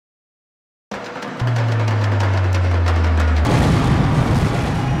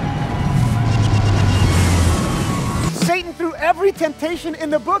temptation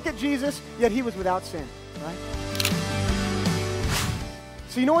in the book at Jesus, yet he was without sin, right?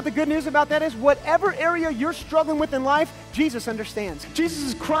 So you know what the good news about that is? Whatever area you're struggling with in life, Jesus understands. Jesus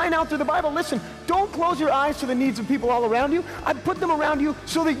is crying out through the Bible, listen, don't close your eyes to the needs of people all around you. I put them around you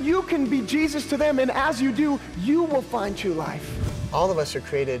so that you can be Jesus to them, and as you do, you will find true life. All of us are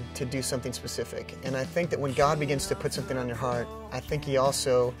created to do something specific, and I think that when God begins to put something on your heart, I think he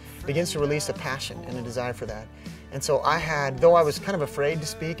also begins to release a passion and a desire for that. And so though I was kind of afraid to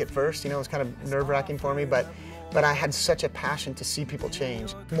speak at first, it was kind of nerve-wracking for me, but I had such a passion to see people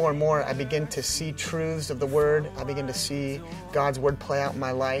change. More and more, I begin to see truths of the Word. I begin to see God's Word play out in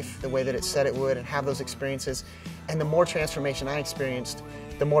my life the way that it said it would, and have those experiences. And the more transformation I experienced,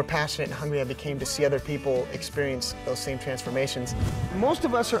 the more passionate and hungry I became to see other people experience those same transformations. Most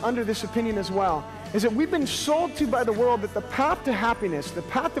of us are under this opinion as well, is that we've been sold to by the world that the path to happiness, the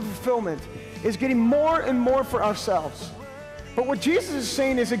path to fulfillment, is getting more and more for ourselves. But what Jesus is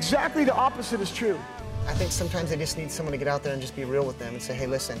saying is exactly the opposite is true. I think sometimes they just need someone to get out there and just be real with them and say, hey,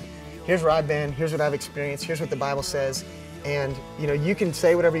 listen, here's where I've been, here's what I've experienced, here's what the Bible says, and you can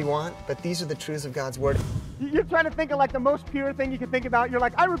say whatever you want, but these are the truths of God's Word. You're trying to think of like the most pure thing you can think about. You're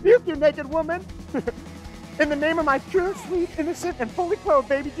like, I rebuke you, naked woman. In the name of my true, sweet, innocent, and fully clothed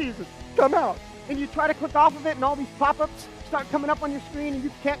baby Jesus, come out. And you try to click off of it, and all these pop-ups start coming up on your screen, and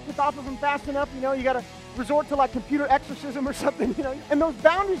you can't click off of them fast enough. You got to resort to like computer exorcism or something, And those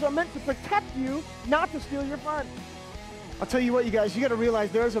boundaries are meant to protect you, not to steal your fun. I'll tell you what, you guys, you got to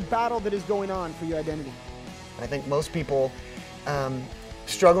realize there's a battle that is going on for your identity. I think most people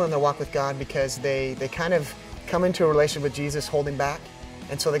struggle in their walk with God because they kind of come into a relationship with Jesus holding back.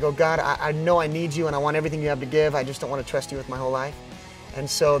 And so they go, God, I know I need you and I want everything you have to give. I just don't want to trust you with my whole life. And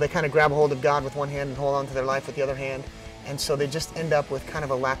so they kind of grab a hold of God with one hand and hold on to their life with the other hand. And so they just end up with kind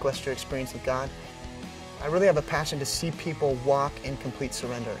of a lackluster experience with God. I really have a passion to see people walk in complete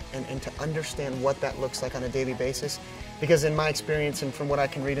surrender and to understand what that looks like on a daily basis. Because in my experience and from what I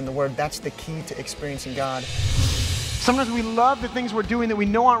can read in the Word, that's the key to experiencing God. Sometimes we love the things we're doing that we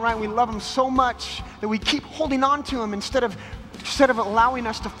know aren't right. We love them so much that we keep holding on to them instead of allowing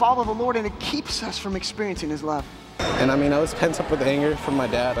us to follow the Lord, and it keeps us from experiencing His love. And I was pent up with anger from my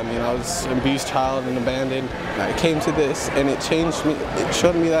dad. I was an abused child and abandoned. I came to this and it changed me. It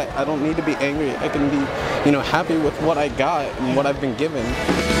showed me that I don't need to be angry. I can be, happy with what I got and what I've been given.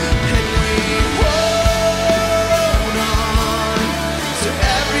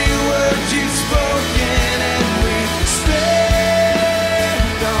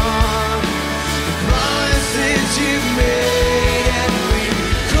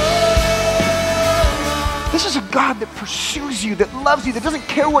 This is a God that pursues you, that loves you, that doesn't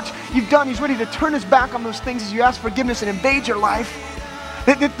care what you've done. He's ready to turn His back on those things as you ask forgiveness and invade your life.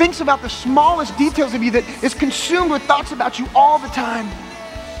 That thinks about the smallest details of you, that is consumed with thoughts about you all the time.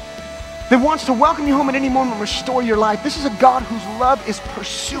 That wants to welcome you home at any moment and restore your life. This is a God whose love is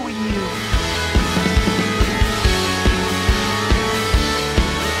pursuing you.